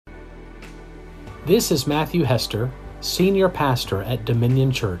This is Matthew Hester, Senior Pastor at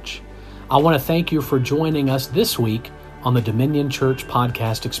Dominion Church. I want to thank you for joining us this week on the Dominion Church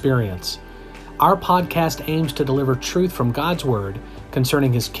podcast experience. Our podcast aims to deliver truth from God's Word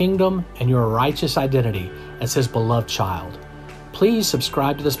concerning His kingdom and your righteous identity as His beloved child. Please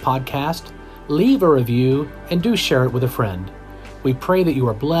subscribe to this podcast, leave a review, and do share it with a friend. We pray that you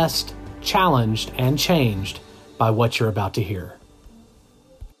are blessed, challenged, and changed by what you're about to hear.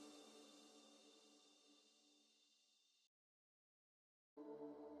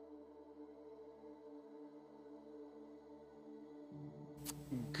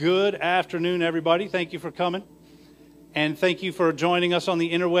 Good afternoon, everybody. Thank you for coming. And thank you for joining us on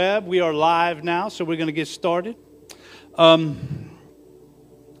the interweb. We are live now, so we're going to get started.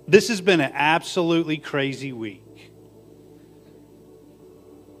 This has been an absolutely crazy week.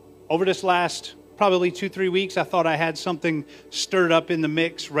 Over this last probably 2-3 weeks, I thought I had something stirred up in the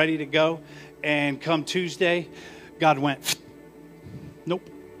mix, ready to go. And come Tuesday, God went, nope,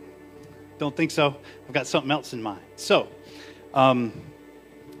 don't think so. I've got something else in mind. So,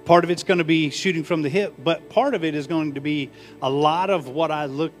 part of it's going to be shooting from the hip, but part of it is going to be a lot of what I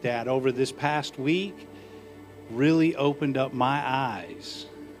looked at over this past week really opened up my eyes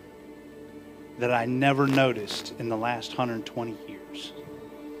that I never noticed in the last 120 years.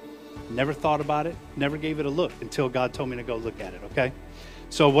 Never thought about it, never gave it a look until God told me to go look at it, okay?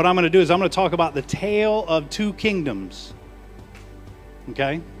 So what I'm going to do is I'm going to talk about the tale of two kingdoms,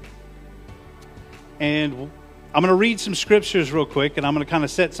 okay? And I'm going to read some scriptures real quick, and I'm going to kind of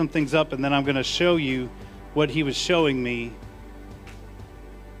set some things up, and then I'm going to show you what He was showing me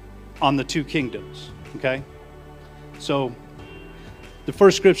on the two kingdoms, okay? So the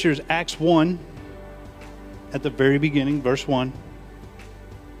first scripture is Acts 1, at the very beginning, verse 1.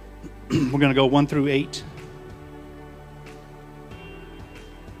 We're going to go 1 through 8.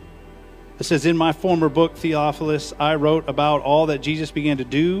 It says, "In my former book, Theophilus, I wrote about all that Jesus began to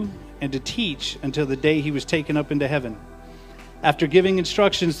do and to teach until the day He was taken up into heaven. After giving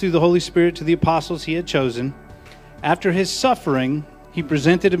instructions through the Holy Spirit to the apostles He had chosen, after His suffering, He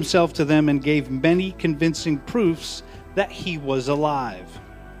presented Himself to them and gave many convincing proofs that He was alive.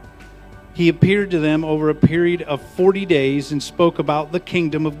 He appeared to them over a period of 40 days and spoke about the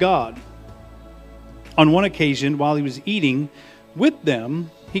kingdom of God. On one occasion, while He was eating with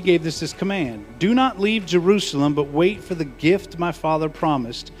them, He gave this command: 'Do not leave Jerusalem, but wait for the gift my Father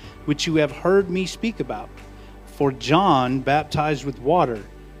promised, which you have heard me speak about. For John baptized with water,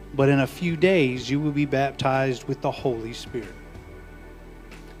 but in a few days you will be baptized with the Holy Spirit.'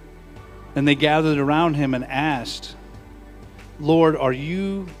 And they gathered around Him and asked, 'Lord, are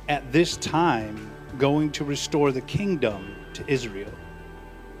you at this time going to restore the kingdom to Israel?'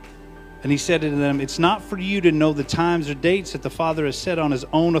 And He said to them, 'It's not for you to know the times or dates that the Father has set on His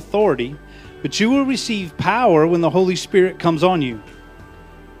own authority, but you will receive power when the Holy Spirit comes on you.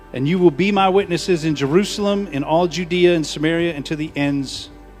 And you will be my witnesses in Jerusalem, in all Judea and Samaria, and to the ends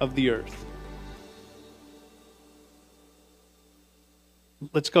of the earth.'"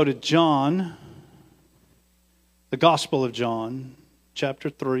 Let's go to John, the Gospel of John, chapter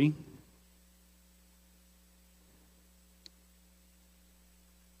 3.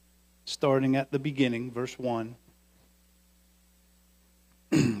 Starting at the beginning, verse 1.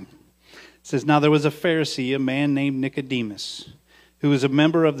 It says, "Now there was a Pharisee, a man named Nicodemus, who was a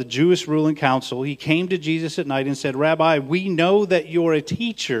member of the Jewish ruling council. He came to Jesus at night and said, 'Rabbi, we know that you're a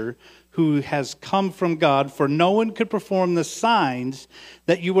teacher who has come from God, for no one could perform the signs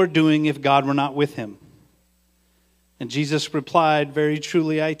that you are doing if God were not with him.' And Jesus replied, 'Very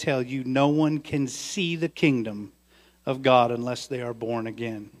truly I tell you, no one can see the kingdom of God unless they are born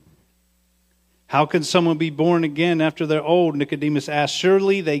again.' 'How can someone be born again after they're old?' Nicodemus asked.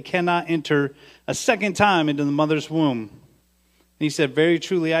 'Surely they cannot enter a second time into the mother's womb.' And He said, 'Very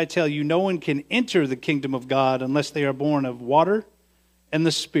truly I tell you, no one can enter the kingdom of God unless they are born of water and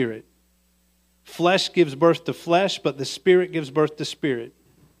the Spirit. Flesh gives birth to flesh, but the Spirit gives birth to spirit.'"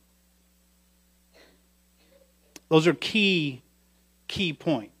 Those are key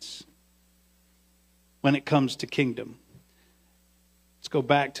points when it comes to kingdom. Let's go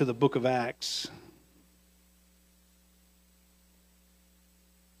back to the book of Acts.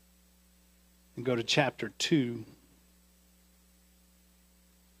 And go to chapter 2.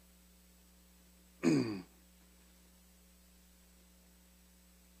 In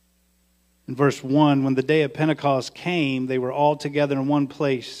verse 1, "When the day of Pentecost came, they were all together in one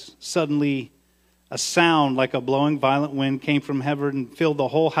place. Suddenly a sound like a blowing violent wind came from heaven and filled the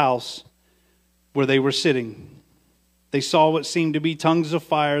whole house where they were sitting. They saw what seemed to be tongues of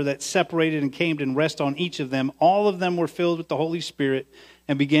fire that separated and came and rested on each of them. All of them were filled with the Holy Spirit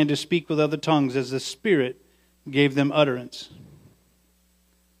and began to speak with other tongues as the Spirit gave them utterance.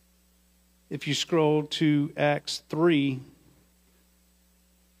 If you scroll to Acts 3,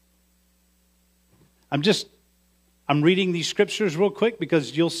 I'm reading these scriptures real quick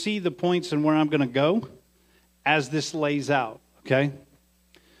because you'll see the points and where I'm going to go as this lays out, okay?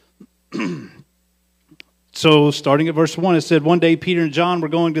 So starting at verse 1, it said, one day Peter and John were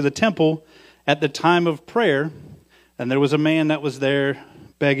going to the temple at the time of prayer, and there was a man that was there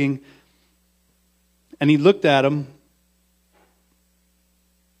begging, and he looked at him.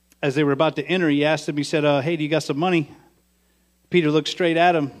 As they were about to enter, he asked him, he said, hey, do you got some money? Peter looked straight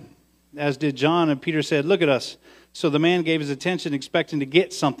at him, as did John, and Peter said, look at us. So the man gave his attention, expecting to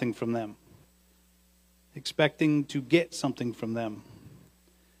get something from them. Expecting to get something from them.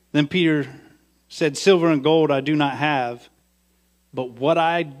 Then Peter said, silver and gold I do not have, but what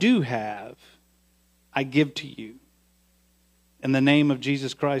I do have, I give to you. In the name of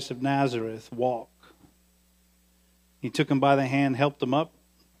Jesus Christ of Nazareth, walk. He took him by the hand, helped him up,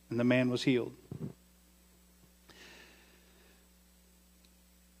 and the man was healed.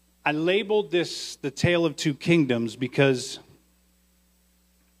 I labeled this the Tale of Two Kingdoms because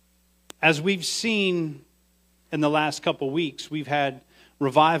as we've seen in the last couple weeks, we've had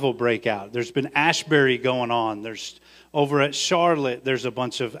revival break out. There's been Ashbury going on. There's over at Charlotte, there's a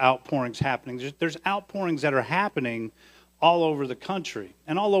bunch of outpourings happening. There's outpourings that are happening all over the country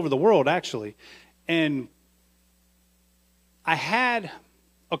and all over the world, actually. And I had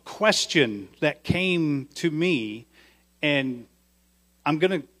a question that came to me, and I'm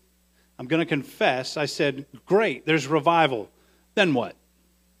going to confess, I said, great, there's revival. Then what?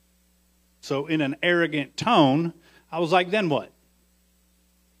 So in an arrogant tone, I was like, then what?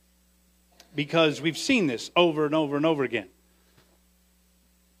 Because we've seen this over and over and over again.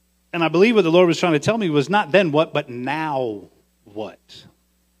 And I believe what the Lord was trying to tell me was not then what, but now what?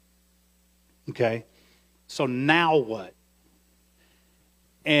 Okay? So now what?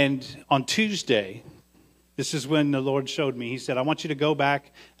 And on Tuesday, this is when the Lord showed me. He said, I want you to go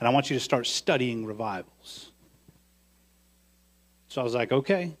back and I want you to start studying revivals. So I was like,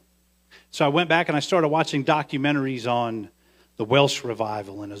 okay. So I went back and I started watching documentaries on the Welsh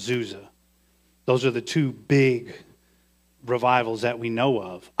revival in Azusa. Those are the two big revivals that we know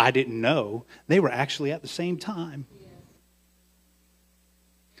of. I didn't know they were actually at the same time.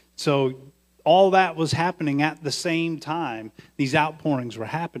 So all that was happening at the same time. These outpourings were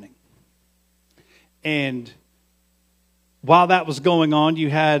happening. And while that was going on, you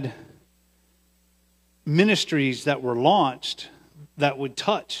had ministries that were launched that would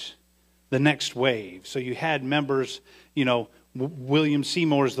touch the next wave. So you had members, William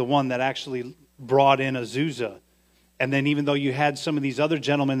Seymour is the one that actually brought in Azusa. And then even though you had some of these other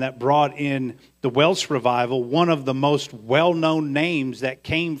gentlemen that brought in the Welsh revival, one of the most well-known names that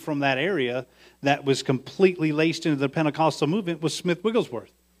came from that area that was completely laced into the Pentecostal movement was Smith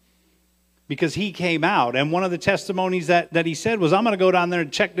Wigglesworth. Because he came out, and one of the testimonies that he said was, I'm going to go down there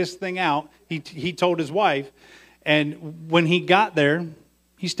and check this thing out. He told his wife. And when he got there,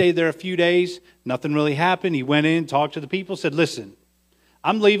 he stayed there a few days. Nothing really happened. He went in, talked to the people, said, listen,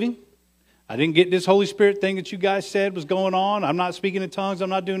 I'm leaving. I didn't get this Holy Spirit thing that you guys said was going on. I'm not speaking in tongues. I'm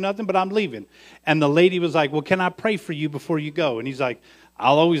not doing nothing, but I'm leaving. And the lady was like, well, can I pray for you before you go? And he's like,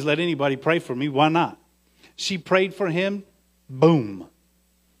 I'll always let anybody pray for me. Why not? She prayed for him. Boom.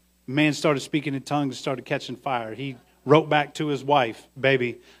 The man started speaking in tongues, started catching fire. He wrote back to his wife,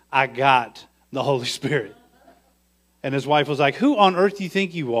 baby, I got the Holy Spirit. And his wife was like, who on earth do you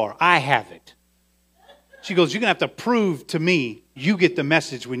think you are? I have it. She goes, you're going to have to prove to me you get the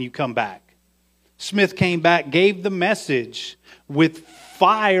message when you come back. Smith came back, gave the message with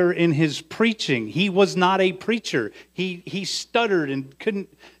fire in his preaching. He was not a preacher. He stuttered and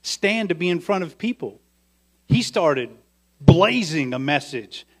couldn't stand to be in front of people. He started blazing a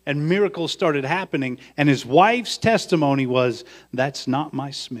message, and miracles started happening. And his wife's testimony was, that's not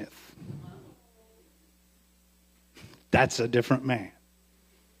my Smith. That's a different man.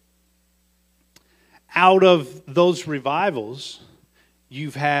 Out of those revivals,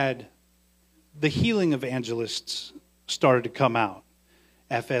 you've had the healing evangelists started to come out.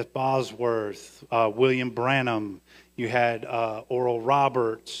 F.F. Bosworth, William Branham, you had Oral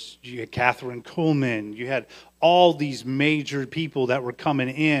Roberts, you had Catherine Kuhlman, you had all these major people that were coming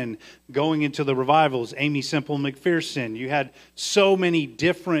in, going into the revivals, Amy Semple McPherson. You had so many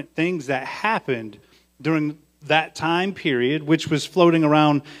different things that happened during that time period, which was floating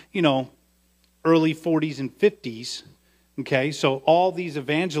around, early 40s and 50s. Okay, so all these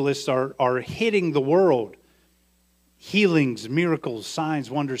evangelists are hitting the world. Healings, miracles,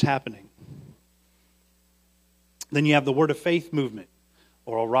 signs, wonders happening. Then you have the Word of Faith movement.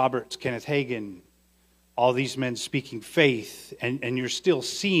 Oral Roberts, Kenneth Hagin, all these men speaking faith, and you're still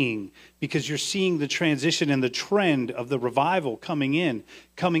seeing, because you're seeing the transition and the trend of the revival coming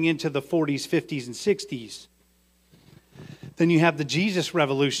into the 40s, 50s, and 60s. Then you have the Jesus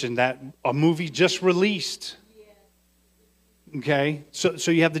Revolution, that a movie just released. Okay, so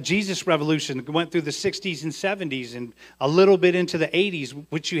you have the Jesus Revolution that went through the 60s and 70s and a little bit into the 80s,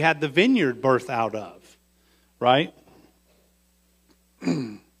 which you had the Vineyard birth out of, right?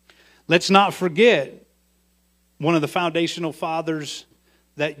 Let's not forget one of the foundational fathers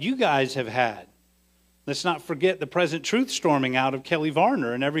that you guys have had. Let's not forget the present truth storming out of Kelly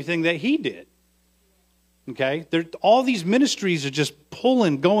Varner and everything that he did. Okay, all these ministries are just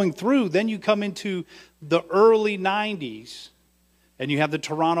pulling, going through. Then you come into the early 90s, and you have the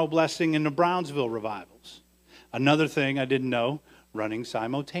Toronto Blessing and the Brownsville revivals. Another thing I didn't know, running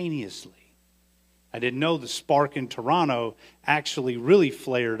simultaneously. I didn't know the spark in Toronto actually really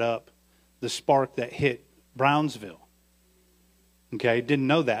flared up the spark that hit Brownsville. Okay, didn't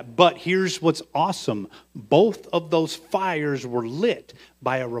know that. But here's what's awesome. Both of those fires were lit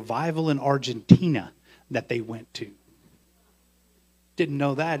by a revival in Argentina that they went to. Didn't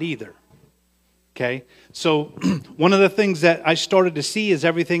know that either. Okay, so one of the things that I started to see as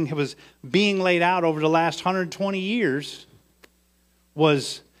everything was being laid out over the last 120 years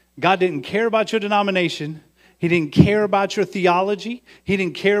was God didn't care about your denomination. He didn't care about your theology. He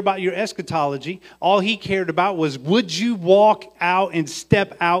didn't care about your eschatology. All he cared about was, would you walk out and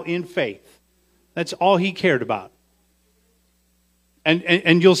step out in faith? That's all he cared about.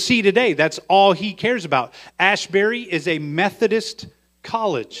 And you'll see today, that's all he cares about. Ashbury is a Methodist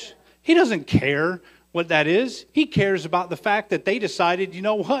college. He doesn't care what that is. He cares about the fact that they decided, you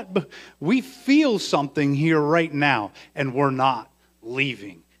know what, we feel something here right now, and we're not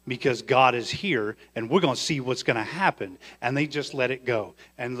leaving. Because God is here, and we're going to see what's going to happen. And they just let it go,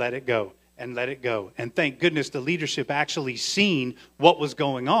 and let it go, and let it go. And thank goodness the leadership actually seen what was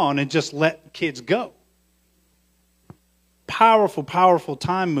going on and just let kids go. Powerful, powerful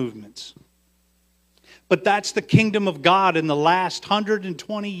time movements. But that's the kingdom of God in the last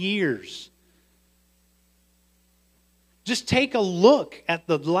 120 years. Just take a look at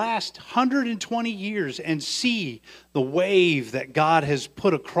the last 120 years and see the wave that God has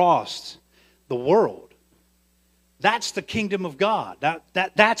put across the world. That's the kingdom of God.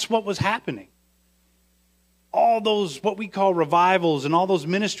 That's what was happening. All those, what we call revivals and all those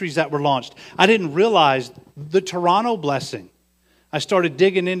ministries that were launched. I didn't realize the Toronto Blessing. I started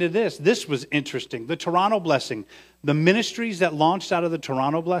digging into this. This was interesting. The Toronto Blessing. The ministries that launched out of the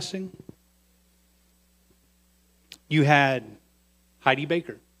Toronto Blessing. You had Heidi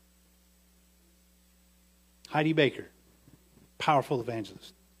Baker. Heidi Baker. Powerful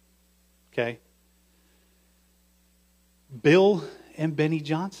evangelist. Okay? Bill and Benny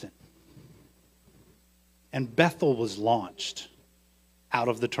Johnson. And Bethel was launched out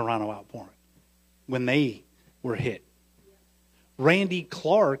of the Toronto outpouring when they were hit. Randy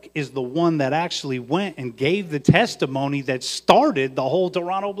Clark is the one that actually went and gave the testimony that started the whole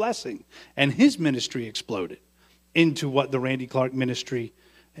Toronto Blessing. And his ministry exploded into what the Randy Clark ministry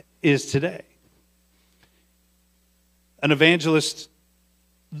is today. An evangelist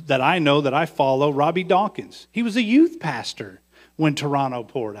that I know, that I follow, Robbie Dawkins. He was a youth pastor when Toronto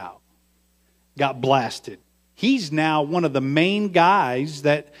poured out. Got blasted. He's now one of the main guys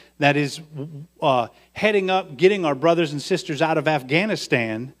that is heading up, getting our brothers and sisters out of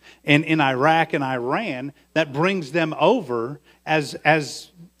Afghanistan and in Iraq and Iran, that brings them over as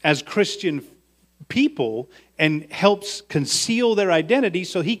Christian people and helps conceal their identity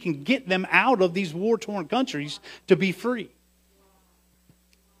so he can get them out of these war-torn countries to be free.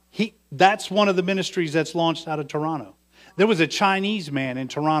 That's one of the ministries that's launched out of Toronto. There was a Chinese man in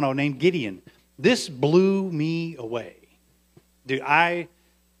Toronto named Gideon. This blew me away. Dude,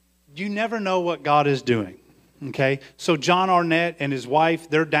 you never know what God is doing. Okay? So John Arnett and his wife,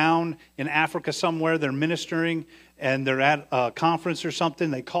 they're down in Africa somewhere, they're ministering, and they're at a conference or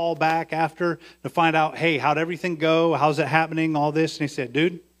something. They call back after to find out, hey, how'd everything go? How's it happening? All this. And he said,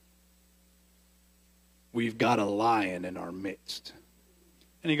 dude, we've got a lion in our midst.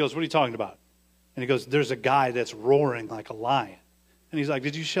 And he goes, what are you talking about? And he goes, there's a guy that's roaring like a lion. And he's like,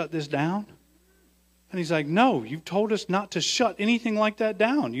 did you shut this down? And he's like, no, you've told us not to shut anything like that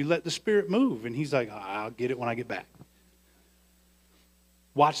down. You let the Spirit move. And he's like, I'll get it when I get back.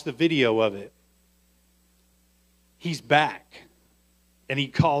 Watch the video of it. He's back. And he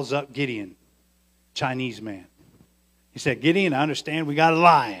calls up Gideon, Chinese man. He said, Gideon, I understand we got a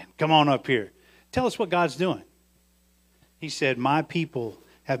lion. Come on up here. Tell us what God's doing. He said, my people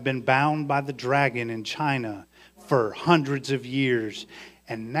have been bound by the dragon in China for hundreds of years.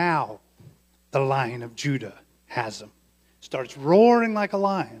 And now the Lion of Judah has him. Starts roaring like a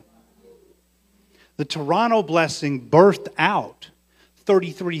lion. The Toronto blessing birthed out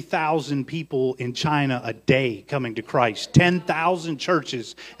 33,000 people in China a day coming to Christ. 10,000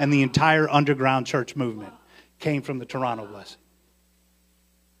 churches and the entire underground church movement came from the Toronto blessing.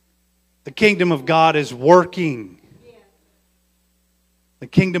 The kingdom of God is working. The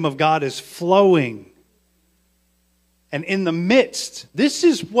kingdom of God is flowing. And in the midst, this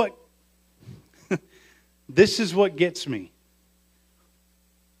is what gets me.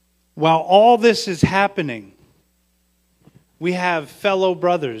 While all this is happening, we have fellow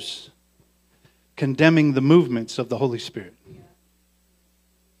brothers condemning the movements of the Holy Spirit.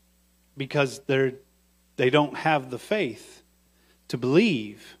 Because they don't have the faith to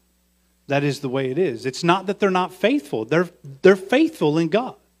believe that is the way it is. It's not that they're not faithful. They're faithful in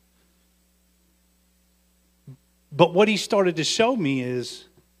God. But what he started to show me is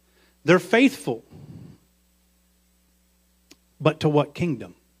they're faithful. But to what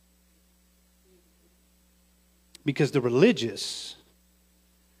kingdom? Because the religious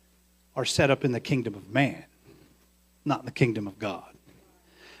are set up in the kingdom of man, not the kingdom of God.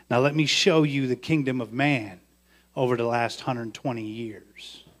 Now let me show you the kingdom of man over the last 120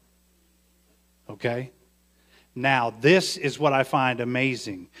 years. Okay? Now this is what I find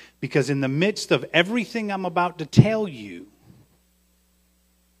amazing. Because in the midst of everything I'm about to tell you,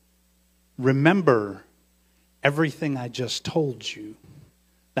 remember everything I just told you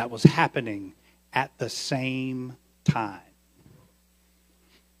that was happening at the same time.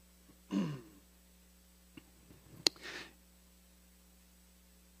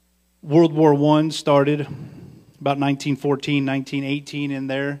 World War I started about 1914, 1918 in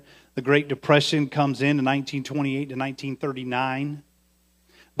there. The Great Depression comes in 1928 to 1939.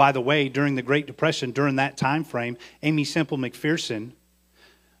 By the way, during the Great Depression, during that time frame, Aimee Semple McPherson,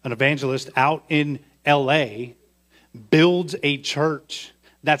 an evangelist out in L.A., builds a church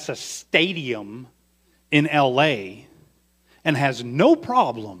that's a stadium in L.A. and has no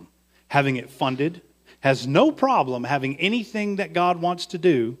problem having it funded, has no problem having anything that God wants to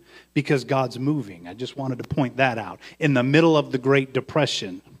do because God's moving. I just wanted to point that out. In the middle of the Great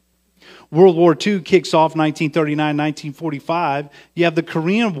Depression. World War II kicks off 1939, 1945. You have the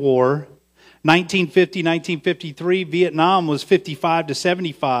Korean War, 1950, 1953. Vietnam was 55 to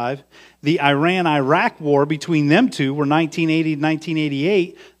 75. The Iran-Iraq War between them two were 1980 to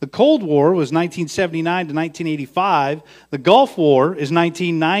 1988. The Cold War was 1979 to 1985. The Gulf War is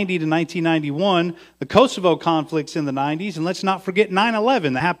 1990 to 1991. The Kosovo conflict's in the 90s. And let's not forget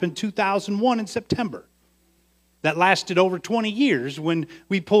 9/11 that happened 2001 in September. That lasted over 20 years when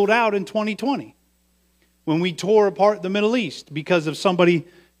we pulled out in 2020. When we tore apart the Middle East because of somebody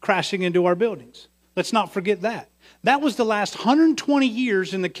crashing into our buildings. Let's not forget that. That was the last 120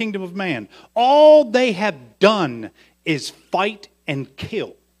 years in the kingdom of man. All they have done is fight and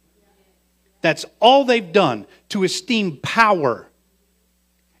kill. That's all they've done, to esteem power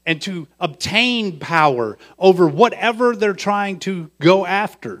and to obtain power over whatever they're trying to go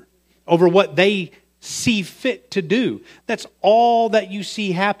after, over what they see fit to do. That's all that you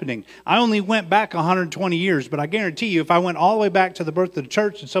see happening. I only went back 120 years, but I guarantee you if I went all the way back to the birth of the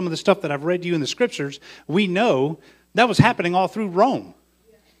church and some of the stuff that I've read to you in the scriptures, we know that was happening all through Rome.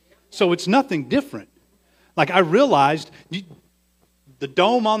 So it's nothing different. Like I realized the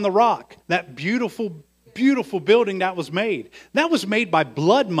Dome on the Rock, that beautiful building that was made by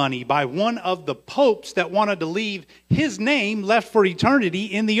blood money by one of the popes that wanted to leave his name left for eternity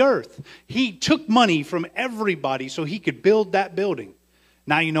in the earth. He took money from everybody so he could build that building.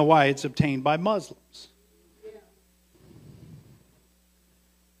 Now you know why it's obtained by Muslims.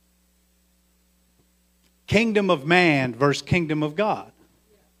 Kingdom of man versus kingdom of God.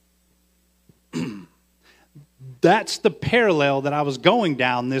 That's the parallel that I was going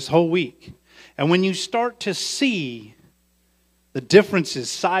down this whole week. And when you start to see the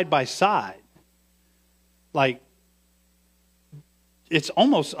differences side by side, like, it's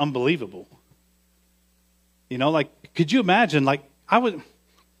almost unbelievable. You know, like, could you imagine, like, I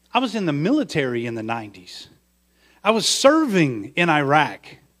was in the military in the 90s. I I in Iraq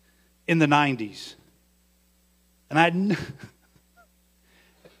in the 90s.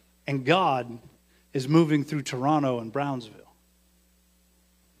 And God is moving through Toronto and Brownsville.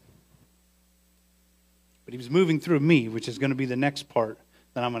 But he was moving through me, which is going to be the next part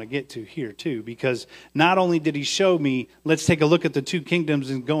that I'm going to get to here too. Because not only did he show me, let's take a look at the two kingdoms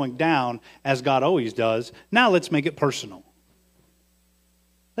and going down, as God always does. Now let's make it personal.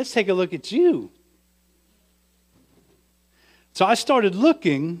 Let's take a look at you. So I started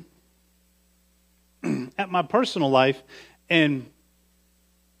looking at my personal life, and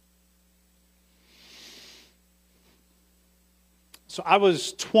So I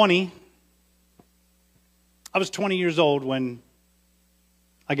was 20. I was 20 years old when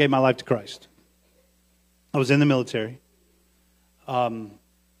I gave my life to Christ. I was in the military. Most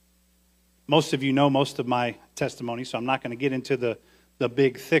of you know most of my testimony, so I'm not going to get into the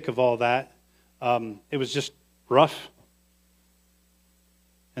big thick of all that. It was just rough.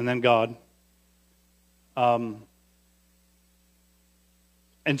 And then God. And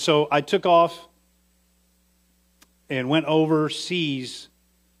so I took off and went overseas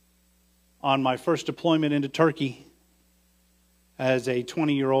on my first deployment into Turkey. As a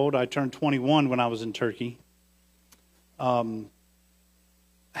 20-year-old, I turned 21 when I was in Turkey. Had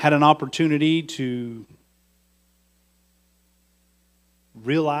an opportunity to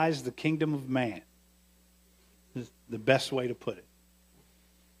realize the kingdom of man. Is the best way to put it.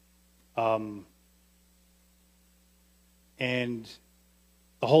 And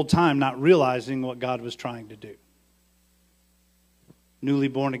the whole time not realizing what God was trying to do. Newly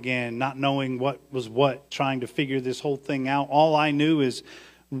born again, not knowing what was what, trying to figure this whole thing out. All I knew is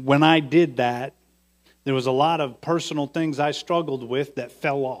when I did that, there was a lot of personal things I struggled with that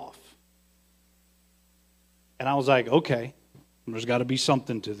fell off. And I was like, okay, there's got to be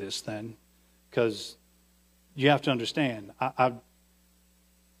something to this then. Because you have to understand,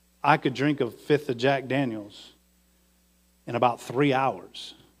 I could drink a fifth of Jack Daniels in about 3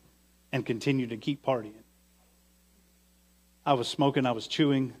 hours and continue to keep partying. I was smoking, I was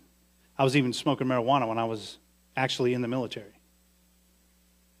chewing. I was even smoking marijuana when I was actually in the military.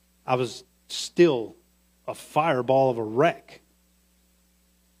 I was still a fireball of a wreck.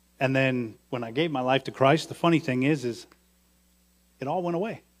 And then when I gave my life to Christ, the funny thing is it all went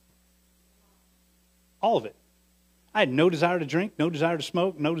away. All of it. I had no desire to drink, no desire to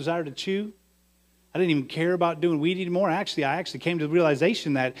smoke, no desire to chew. I didn't even care about doing weed anymore. I actually came to the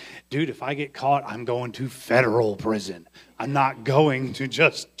realization that, dude, if I get caught, I'm going to federal prison. I'm not going to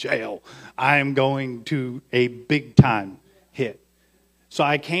just jail. I am going to a big time hit. So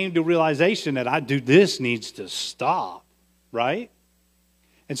I came to realization that this needs to stop, right?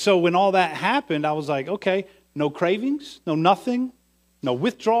 And so when all that happened, I was like, okay, no cravings, no nothing, no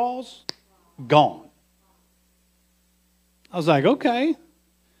withdrawals, gone. I was like, okay,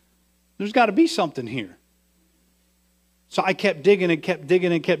 there's got to be something here. So I kept digging and kept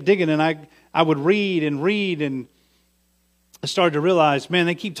digging and kept digging, and I would read, and I started to realize, man,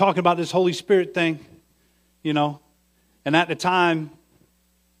 they keep talking about this Holy Spirit thing, you know. And at the time,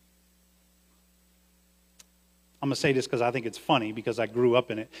 I'm going to say this because I think it's funny because I grew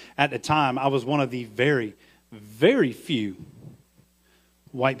up in it. At the time, I was one of the very, very few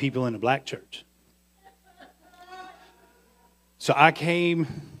white people in the black church. So I came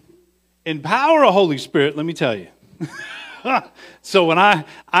in power of Holy Spirit, let me tell you. So when I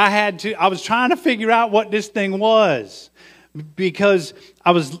was trying to figure out what this thing was. Because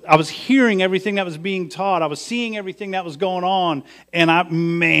I was hearing everything that was being taught. I was seeing everything that was going on.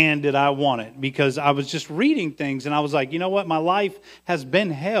 And did I want it. Because I was just reading things. And I was like, you know what? My life has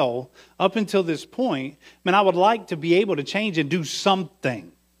been hell up until this point. Man, I would like to be able to change and do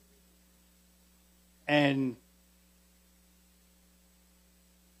something. And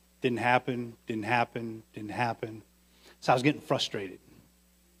didn't happen. So I was getting frustrated.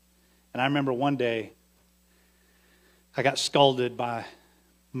 And I remember one day, I got scolded by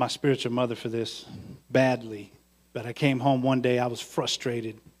my spiritual mother for this badly. But I came home one day, I was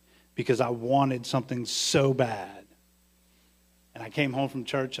frustrated because I wanted something so bad. And I came home from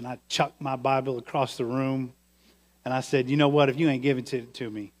church and I chucked my Bible across the room. And I said, you know what, if you ain't giving it to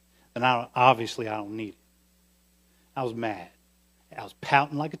me, then obviously I don't need it. I was mad. I was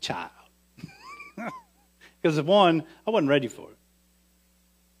pouting like a child. Because of one, I wasn't ready for it.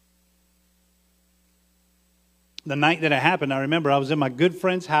 The night that it happened, I remember I was in my good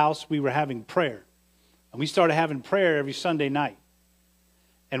friend's house. We were having prayer. And we started having prayer every Sunday night.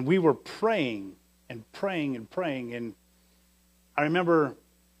 And we were praying and praying and praying. And I remember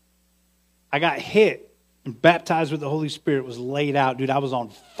I got hit and baptized with the Holy Spirit, was laid out. Dude, I was on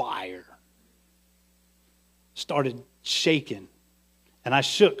fire. Started shaking. And I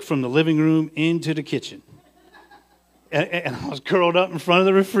shook from the living room into the kitchen. And I was curled up in front of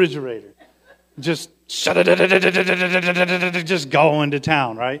the refrigerator. Just going to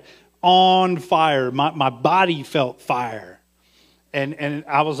town, right? On fire. My body felt fire. And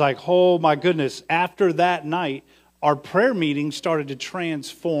I was like, oh my goodness. After that night, our prayer meeting started to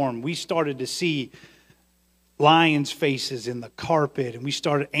transform. We started to see lions' faces in the carpet,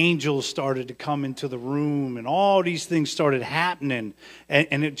 and angels started to come into the room, and all these things started happening.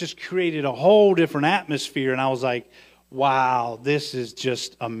 And it just created a whole different atmosphere. And I was like, wow, this is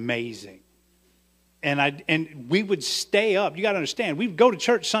just amazing. And we would stay up. You got to understand, we'd go to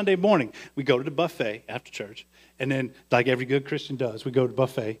church Sunday morning. We go to the buffet after church. And then, like every good Christian does, we go to the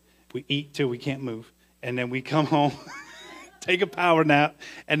buffet. We eat till we can't move. And then we come home, take a power nap,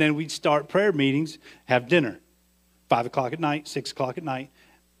 and then we'd start prayer meetings, have dinner. 5 o'clock at night, 6 o'clock at night,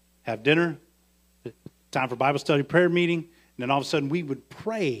 have dinner, time for Bible study, prayer meeting, and then all of a sudden we would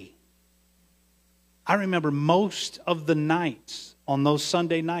pray. I remember most of the nights on those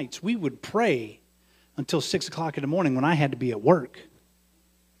Sunday nights, we would pray until 6 o'clock in the morning when I had to be at work.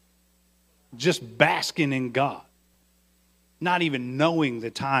 Just basking in God. Not even knowing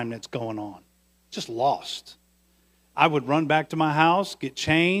the time that's going on. Just lost. I would run back to my house, get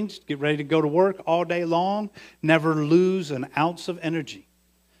changed, get ready to go to work all day long, never lose an ounce of energy.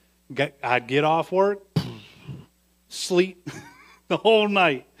 I'd get off work, sleep the whole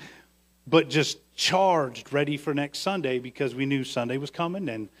night, but just charged, ready for next Sunday because we knew Sunday was coming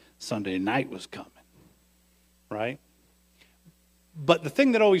and Sunday night was coming, right? But the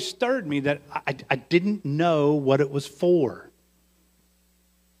thing that always stirred me that I didn't know what it was for.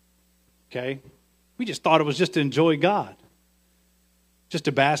 Okay? We just thought it was just to enjoy God. Just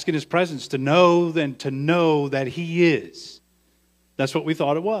to bask in His presence, to know that He is. That's what we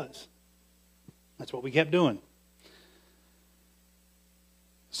thought it was. That's what we kept doing.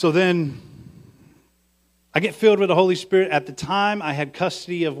 So then, I get filled with the Holy Spirit. At the time, I had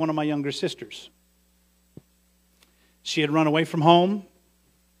custody of one of my younger sisters. She had run away from home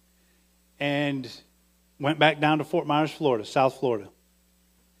and went back down to Fort Myers, Florida, South Florida.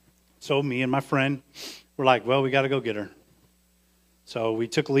 So me and my friend were like, well, we got to go get her. So we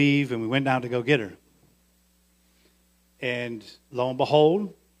took leave and we went down to go get her. And lo and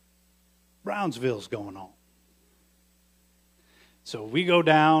behold, Brownsville's going on. So we go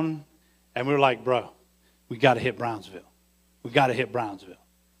down and we're like, bro, we got to hit Brownsville. We got to hit Brownsville.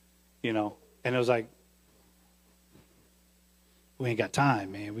 You know, and it was like, we ain't got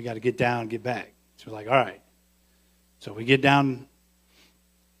time, man. We got to get down and get back. So we're like, all right. So we get down.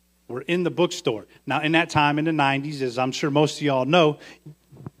 We're in the bookstore. Now, in that time, in the 90s, as I'm sure most of y'all know,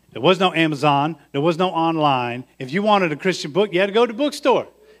 there was no Amazon. There was no online. If you wanted a Christian book, you had to go to the bookstore.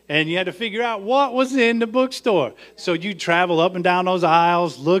 And you had to figure out what was in the bookstore. So you travel up and down those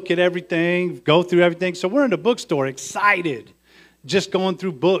aisles, look at everything, go through everything. So we're in the bookstore, excited. Just going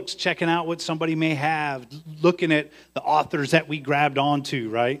through books, checking out what somebody may have, looking at the authors that we grabbed onto,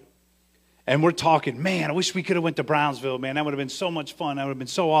 right? And we're talking, man, I wish we could have went to Brownsville, man. That would have been so much fun. That would have been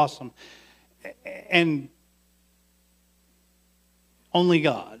so awesome. And only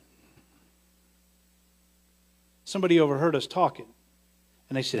God. Somebody overheard us talking.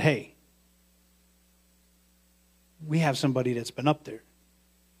 And they said, hey, we have somebody that's been up there.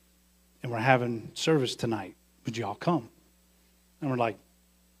 And we're having service tonight. Would you all come? And we're like,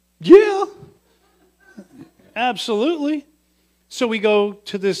 yeah, absolutely. So we go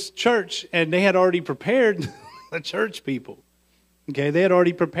to this church, and they had already prepared the church people. Okay, they had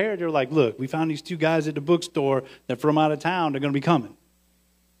already prepared. They're like, look, we found these two guys at the bookstore that from out of town. They're going to be coming.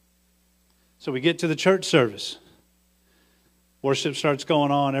 So we get to the church service. Worship starts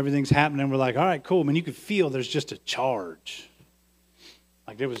going on. Everything's happening. We're like, all right, cool. I mean, you could feel there's just a charge.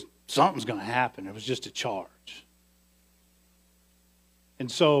 Like something's going to happen. It was just a charge. And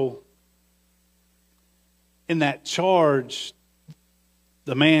so, in that charge,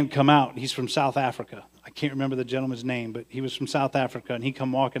 the man come out. He's from South Africa. I can't remember the gentleman's name, but he was from South Africa, and he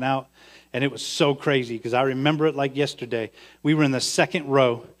come walking out, and it was so crazy because I remember it like yesterday. We were in the second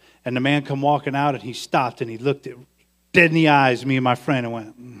row, and the man come walking out, and he stopped, and he looked at dead in the eyes, me and my friend, and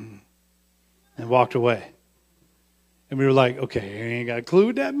went, and walked away. And we were like, okay, I ain't got a clue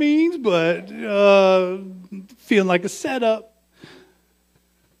what that means, but feeling like a setup.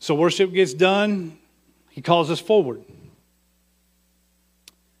 So worship gets done. He calls us forward.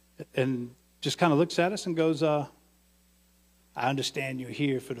 And just kind of looks at us and goes, I understand you're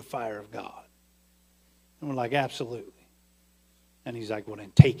here for the fire of God. And we're like, absolutely. And he's like, well,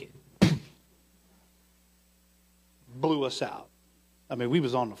 then take it. Blew us out. I mean, we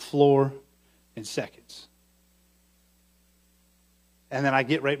was on the floor in seconds. And then I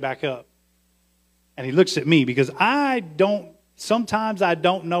get right back up. And he looks at me because sometimes I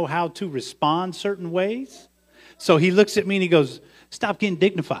don't know how to respond certain ways. So he looks at me and he goes, stop getting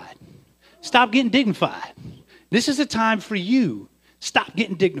dignified. Stop getting dignified. This is a time for you. Stop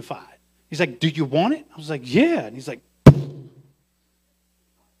getting dignified. He's like, do you want it? I was like, yeah. And he's like,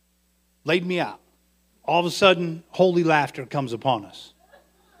 laid me out. All of a sudden, holy laughter comes upon us.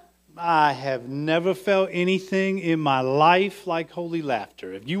 I have never felt anything in my life like holy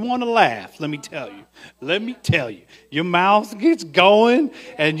laughter. If you want to laugh, let me tell you, your mouth gets going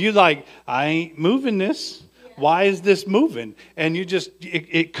and you're like, I ain't moving this. Why is this moving? And you just,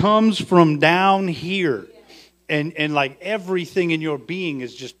 it comes from down here. And like everything in your being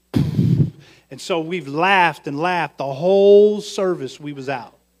is just, and so we've laughed and laughed the whole service. We was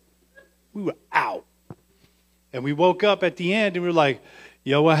out. We were out. And we woke up at the end and we were like,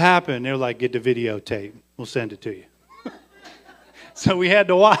 yo, what happened? They were like, get the videotape. We'll send it to you. So we had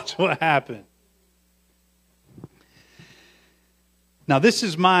to watch what happened. Now, this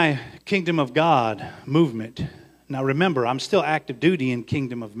is my Kingdom of God movement. Now, remember, I'm still active duty in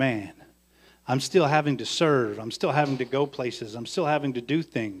Kingdom of Man. I'm still having to serve. I'm still having to go places. I'm still having to do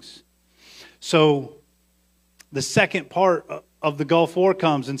things. So the second part of the Gulf War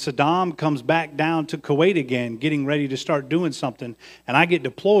comes, and Saddam comes back down to Kuwait again, getting ready to start doing something, and I get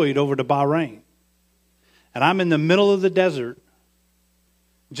deployed over to Bahrain. And I'm in the middle of the desert,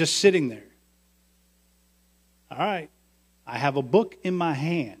 just sitting there. All right, I have a book in my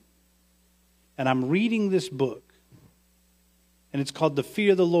hand, and I'm reading this book, and it's called The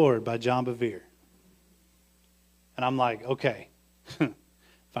Fear of the Lord by John Bevere. And I'm like, okay, if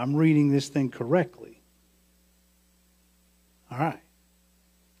I'm reading this thing correctly, all right.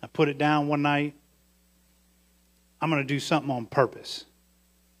 I put it down one night. I'm going to do something on purpose.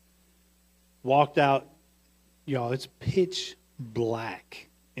 Walked out. Y'all, it's pitch black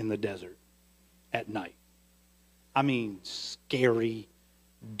in the desert at night. I mean, scary,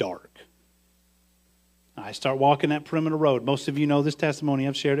 dark. I start walking that perimeter road. Most of you know this testimony.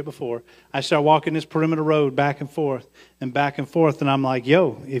 I've shared it before. I start walking this perimeter road back and forth. And I'm like,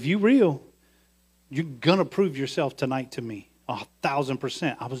 yo, if you real, you're going to prove yourself tonight to me.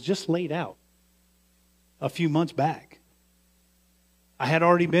 1,000%. I was just laid out a few months back. I had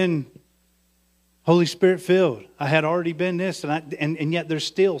already been Holy Spirit filled. I had already been this, and yet there's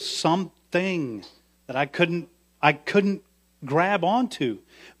still something that I couldn't grab onto,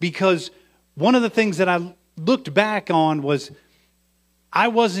 because one of the things that I looked back on was I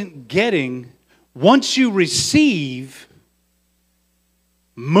wasn't getting, once you receive,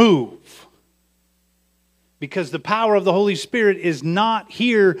 move. Because the power of the Holy Spirit is not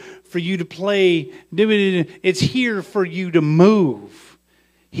here for you to play. It's here for you to move.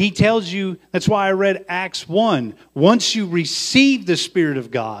 He tells you, that's why I read Acts 1. Once you receive the Spirit of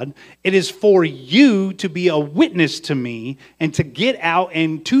God, it is for you to be a witness to me and to get out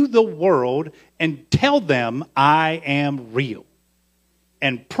into the world and tell them I am real.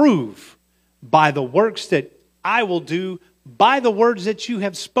 And prove by the works that I will do, by the words that you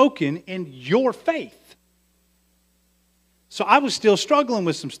have spoken in your faith. So I was still struggling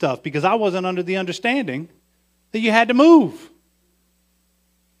with some stuff because I wasn't under the understanding that you had to move.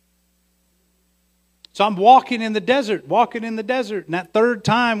 So I'm walking in the desert. And that third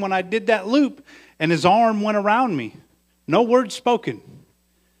time when I did that loop and his arm went around me, no words spoken.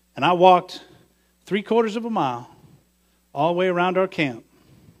 And I walked 3/4 of a mile all the way around our camp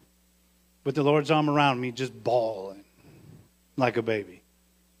with the Lord's arm around me, just bawling like a baby.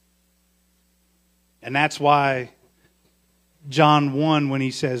 And that's why John 1, when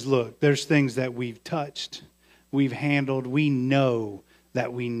he says, look, there's things that we've touched, we've handled, we know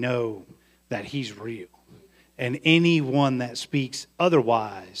that he's real. And anyone that speaks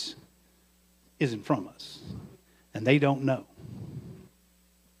otherwise isn't from us. And they don't know.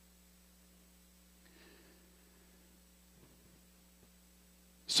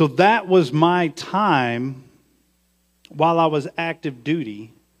 So that was my time while I was active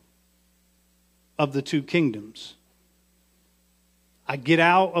duty of the two kingdoms. I get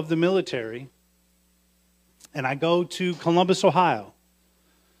out of the military and I go to Columbus, Ohio,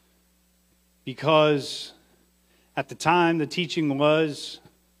 because at the time the teaching was,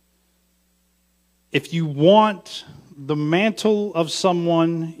 if you want the mantle of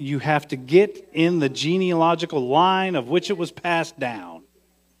someone, you have to get in the genealogical line of which it was passed down,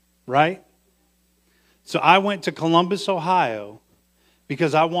 right? So I went to Columbus, Ohio,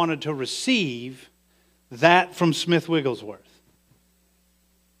 because I wanted to receive that from Smith Wigglesworth.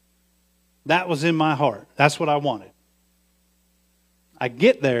 That was in my heart. That's what I wanted. I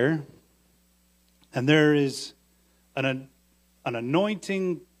get there, and there is an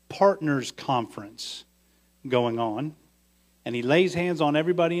anointing partners conference going on, and he lays hands on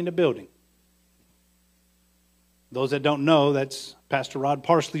everybody in the building. Those that don't know, that's Pastor Rod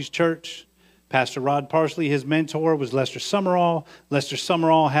Parsley's church. Pastor Rod Parsley, his mentor, was Lester Summerall. Lester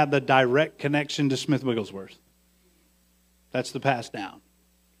Summerall had the direct connection to Smith Wigglesworth. That's the pass down.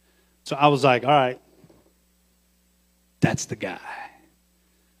 So I was like, all right, that's the guy.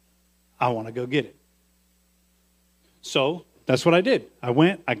 I want to go get it. So that's what I did. I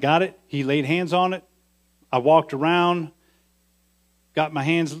went, I got it. He laid hands on it. I walked around, got my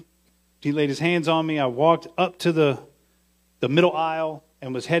hands, he laid his hands on me. I walked up to the middle aisle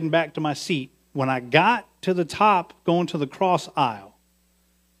and was heading back to my seat. When I got to the top, going to the cross aisle,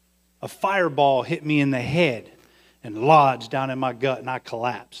 a fireball hit me in the head and lodged down in my gut, and I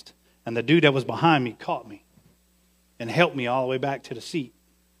collapsed. And the dude that was behind me caught me and helped me all the way back to the seat.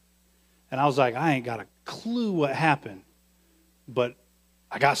 And I was like, I ain't got a clue what happened, but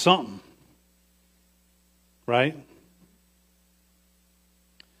I got something. Right?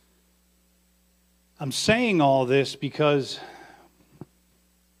 I'm saying all this because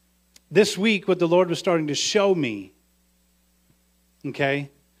this week what the Lord was starting to show me, okay,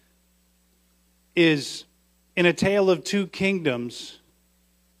 is in A Tale of Two Kingdoms,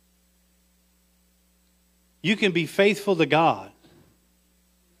 you can be faithful to God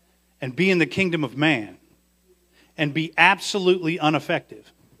and be in the kingdom of man and be absolutely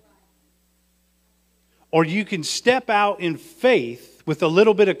ineffective. Or you can step out in faith with a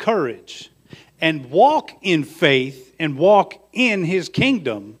little bit of courage and walk in faith and walk in His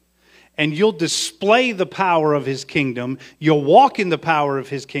kingdom, and you'll display the power of His kingdom. You'll walk in the power of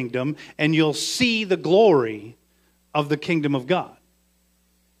His kingdom, and you'll see the glory of the kingdom of God.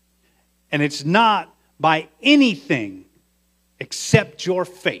 And it's not by anything except your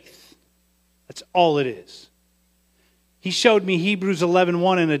faith. That's all it is. He showed me Hebrews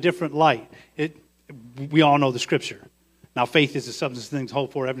 11:1 in a different light. We all know the scripture. Now, faith is the substance of things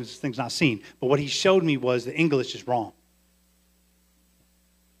hoped for, evidence of things not seen. But what he showed me was the English is wrong.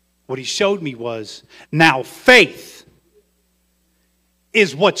 What he showed me was, now faith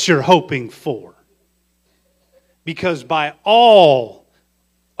is what you're hoping for. Because by all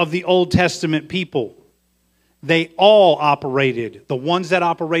of the Old Testament people, they all operated, the ones that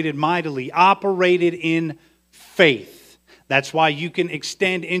operated mightily, operated in faith. That's why you can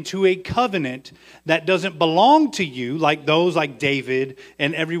extend into a covenant that doesn't belong to you, like those like David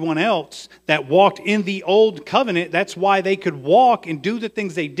and everyone else that walked in the old covenant. That's why they could walk and do the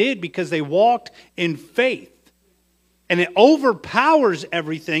things they did, because they walked in faith. And it overpowers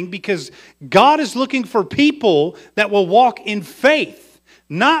everything, because God is looking for people that will walk in faith,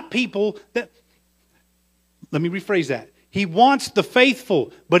 not people that... Let me rephrase that. He wants the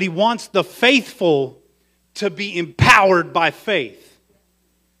faithful, but He wants the faithful to be empowered by faith,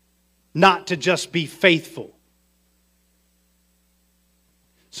 not to just be faithful.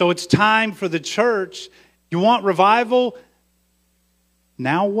 So it's time for the church. You want revival?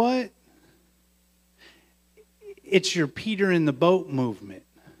 Now what? It's your Peter in the boat movement.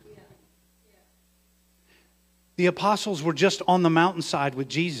 The apostles were just on the mountainside with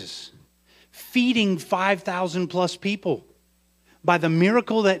Jesus, feeding 5,000 plus people. By the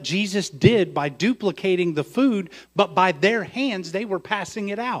miracle that Jesus did by duplicating the food, but by their hands they were passing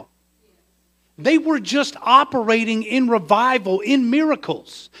it out. They were just operating in revival, in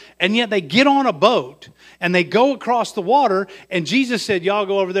miracles. And yet they get on a boat and they go across the water, and Jesus said, y'all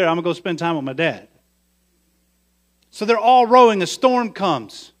go over there, I'm going to go spend time with my dad. So they're all rowing, a storm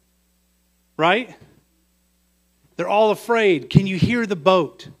comes, right? They're all afraid. Can you hear the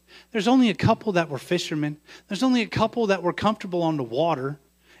boat? There's only a couple that were fishermen. There's only a couple that were comfortable on the water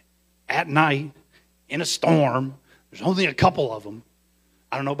at night in a storm. There's only a couple of them.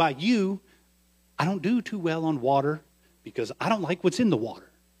 I don't know about you. I don't do too well on water because I don't like what's in the water.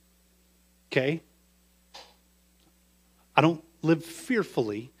 Okay? I don't live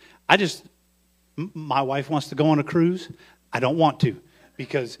fearfully. My wife wants to go on a cruise. I don't want to,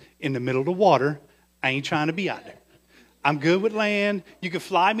 because in the middle of the water, I ain't trying to be out there. I'm good with land. You can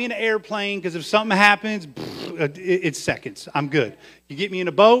fly me in an airplane, because if something happens, it's seconds. I'm good. You get me in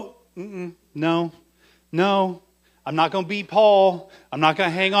a boat? No. I'm not going to be Paul. I'm not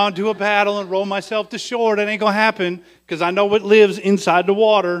going to hang on to a paddle and roll myself to shore. That ain't going to happen, because I know what lives inside the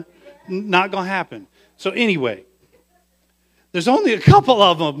water. Not going to happen. So anyway, there's only a couple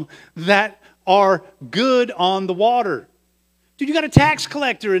of them that are good on the water. Dude, you got a tax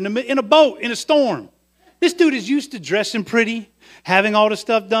collector in a boat in a storm. This dude is used to dressing pretty, having all the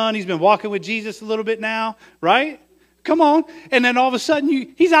stuff done. He's been walking with Jesus a little bit now, right? Come on. And then all of a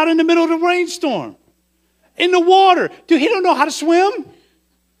sudden, he's out in the middle of the rainstorm, in the water. Dude, he don't know how to swim.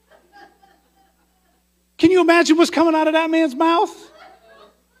 Can you imagine what's coming out of that man's mouth?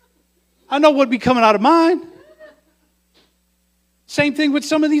 I know what'd be coming out of mine. Same thing with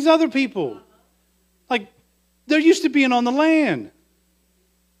some of these other people. Like, they're used to being on the land.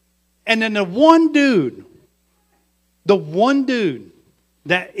 And then the one dude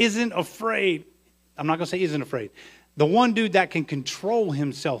that isn't afraid, I'm not going to say isn't afraid, The one dude that can control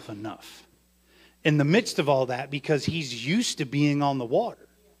himself enough in the midst of all that because he's used to being on the water.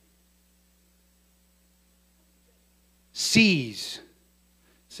 Sees,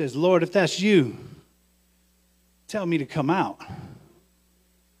 says, Lord, if that's you, tell me to come out.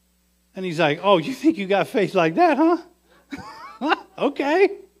 And he's like, oh, you think you got faith like that, huh? Okay.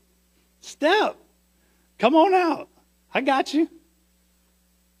 Step. Come on out. I got you.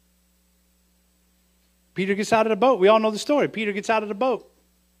 Peter gets out of the boat. We all know the story. Peter gets out of the boat.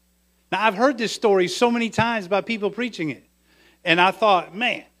 Now, I've heard this story so many times by people preaching it. And I thought,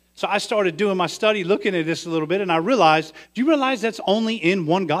 man. So I started doing my study, looking at this a little bit, and I realized, do you realize that's only in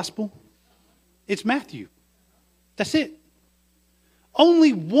one gospel? It's Matthew. That's it.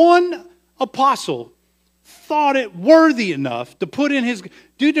 Only one apostle thought it worthy enough to put in his...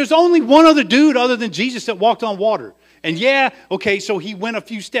 Dude, there's only one other dude other than Jesus that walked on water. And yeah, okay, so he went a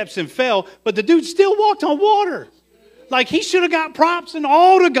few steps and fell, but the dude still walked on water. Like, he should have got props in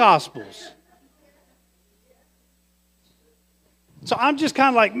all the gospels. So I'm just kind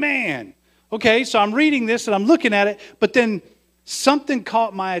of like, man, okay, so I'm reading this and I'm looking at it, but then something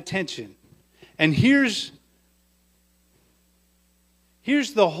caught my attention. And here's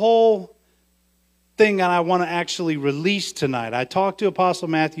the whole thing that I want to actually release tonight. I talked to Apostle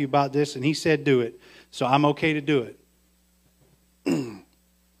Matthew about this, and he said do it. So I'm okay to do it.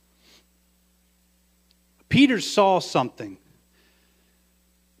 Peter saw something,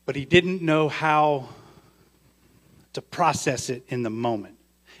 but he didn't know how to process it in the moment.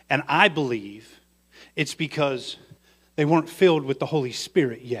 And I believe it's because they weren't filled with the Holy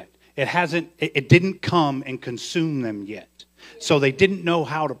Spirit yet. It didn't come and consume them yet. So they didn't know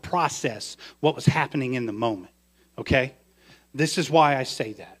how to process what was happening in the moment. Okay? This is why I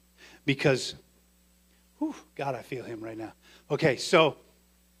say that. Because, whew, God, I feel him right now. Okay, so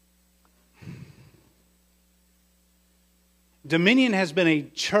Dominion has been a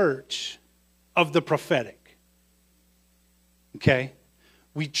church of the prophetic. Okay?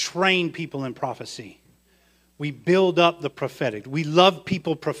 We train people in prophecy. We build up the prophetic. We love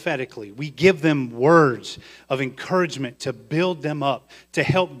people prophetically. We give them words of encouragement to build them up, to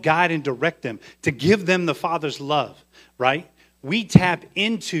help guide and direct them, to give them the Father's love, right? We tap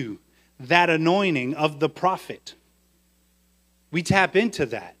into that anointing of the prophet. We tap into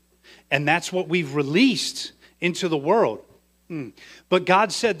that. And that's what we've released into the world. But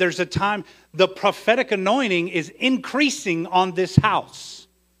God said there's a time, the prophetic anointing is increasing on this house.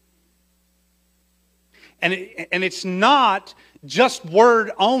 And it's not just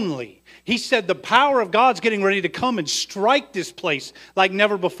word only. He said the power of God's getting ready to come and strike this place like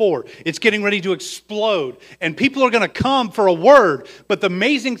never before. It's getting ready to explode. And people are going to come for a word. But the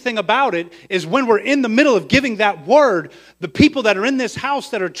amazing thing about it is when we're in the middle of giving that word, the people that are in this house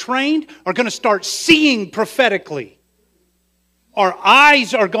that are trained are going to start seeing prophetically. Our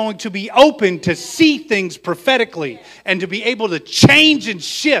eyes are going to be open to see things prophetically and to be able to change and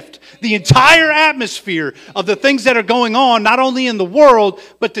shift the entire atmosphere of the things that are going on, not only in the world,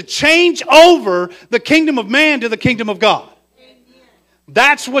 but to change over the kingdom of man to the kingdom of God.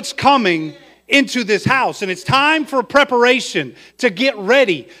 That's what's coming into this house. And it's time for preparation to get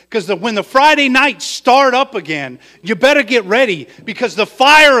ready. Because when the Friday nights start up again, you better get ready. Because the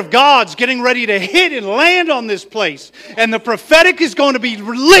fire of God's getting ready to hit and land on this place. And the prophetic is going to be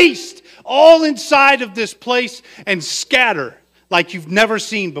released all inside of this place and scatter like you've never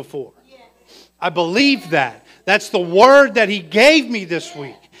seen before. I believe that. That's the word that He gave me this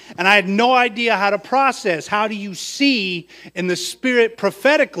week. And I had no idea how to process. How do you see in the Spirit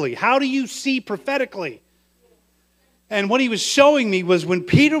prophetically? How do you see prophetically? And what He was showing me was when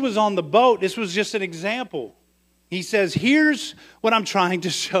Peter was on the boat, this was just an example. He says, here's what I'm trying to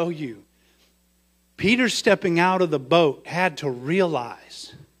show you. Peter stepping out of the boat had to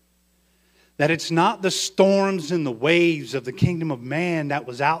realize that it's not the storms and the waves of the kingdom of man that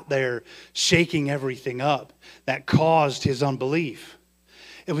was out there shaking everything up that caused his unbelief.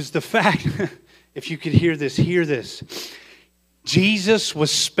 It was the fact, if you could hear this, hear this. Jesus was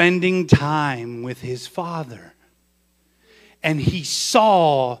spending time with His Father. And He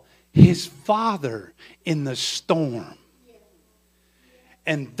saw His Father in the storm.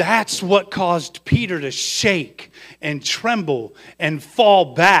 And that's what caused Peter to shake and tremble and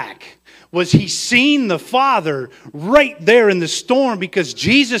fall back. Was he seen the Father right there in the storm because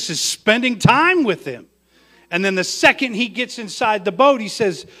Jesus is spending time with him. And then the second he gets inside the boat, he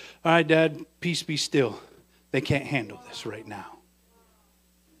says, all right, Dad, peace be still. They can't handle this right now.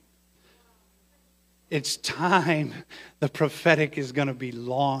 It's time the prophetic is going to be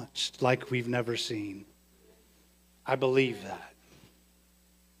launched like we've never seen. I believe that.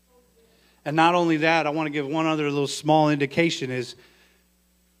 And not only that, I want to give one other little small indication is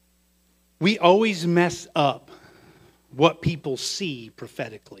we always mess up what people see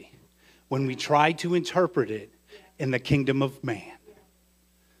prophetically when we try to interpret it in the kingdom of man.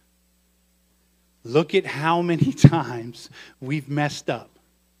 Look at how many times we've messed up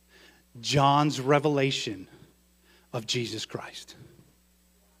John's revelation of Jesus Christ.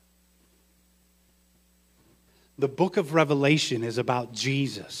 The book of Revelation is about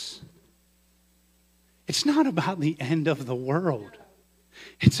Jesus. It's not about the end of the world.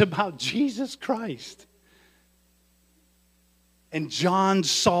 It's about Jesus Christ. And John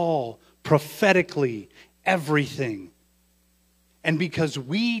saw prophetically everything. And because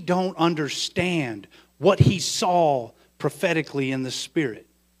we don't understand what he saw prophetically in the Spirit,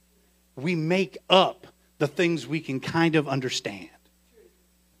 we make up the things we can kind of understand.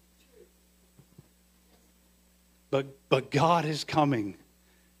 But God is coming,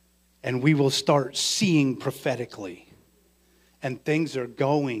 and we will start seeing prophetically. And things are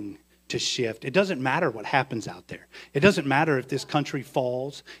going to shift. It doesn't matter what happens out there. It doesn't matter if this country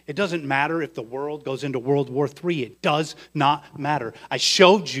falls. It doesn't matter if the world goes into World War III. It does not matter. I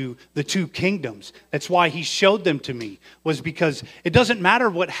showed you the two kingdoms. That's why he showed them to me, was because it doesn't matter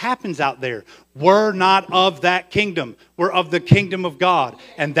what happens out there. We're not of that kingdom. We're of the kingdom of God.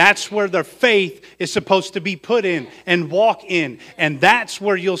 And that's where their faith is supposed to be put in and walk in. And that's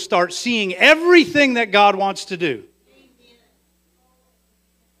where you'll start seeing everything that God wants to do.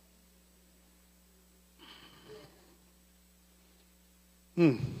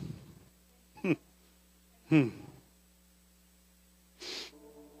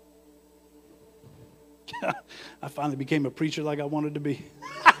 I finally became a preacher like I wanted to be.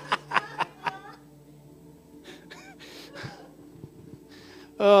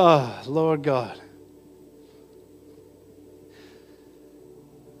 Oh, Lord God.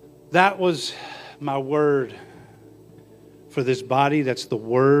 That was my word for this body. That's the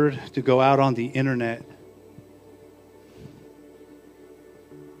word to go out on the internet.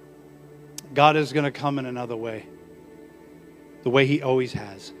 God is going to come in another way. The way he always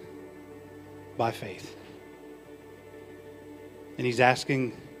has. By faith. And he's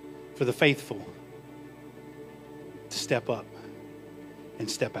asking for the faithful to step up and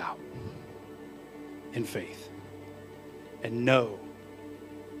step out in faith. And know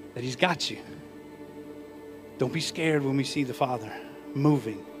that he's got you. Don't be scared when we see the Father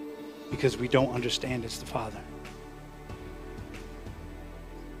moving because we don't understand it's the Father.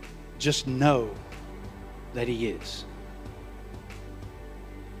 Just know that he is.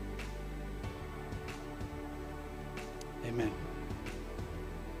 Amen.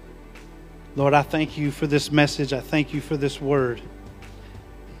 Lord, I thank you for this message. I thank you for this word.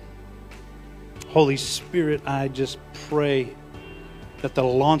 Holy Spirit, I just pray that the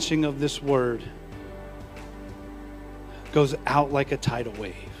launching of this word goes out like a tidal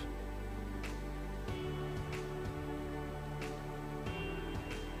wave.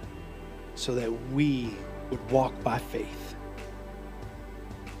 So that we would walk by faith.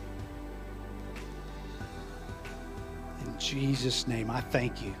 In Jesus' name, I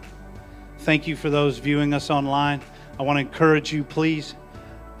thank you. Thank you for those viewing us online. I want to encourage you, please.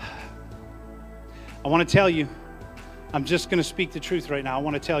 I want to tell you, I'm just going to speak the truth right now. I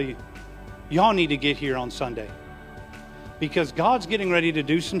want to tell you, y'all need to get here on Sunday. Because God's getting ready to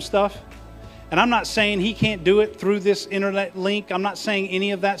do some stuff. And I'm not saying he can't do it through this internet link. I'm not saying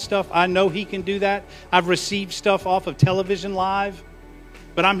any of that stuff. I know he can do that. I've received stuff off of television live.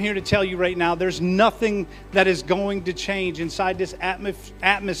 But I'm here to tell you right now, there's nothing that is going to change inside this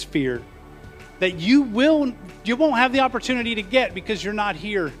atmosphere that you won't have the opportunity to get because you're not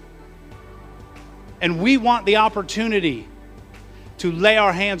here. And we want the opportunity to lay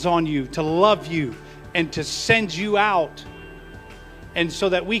our hands on you, to love you, and to send you out. And so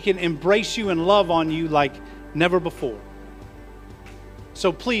that we can embrace you and love on you like never before.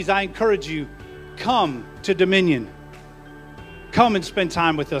 So please, I encourage you, come to Dominion. Come and spend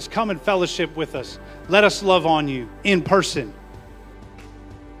time with us. Come and fellowship with us. Let us love on you in person.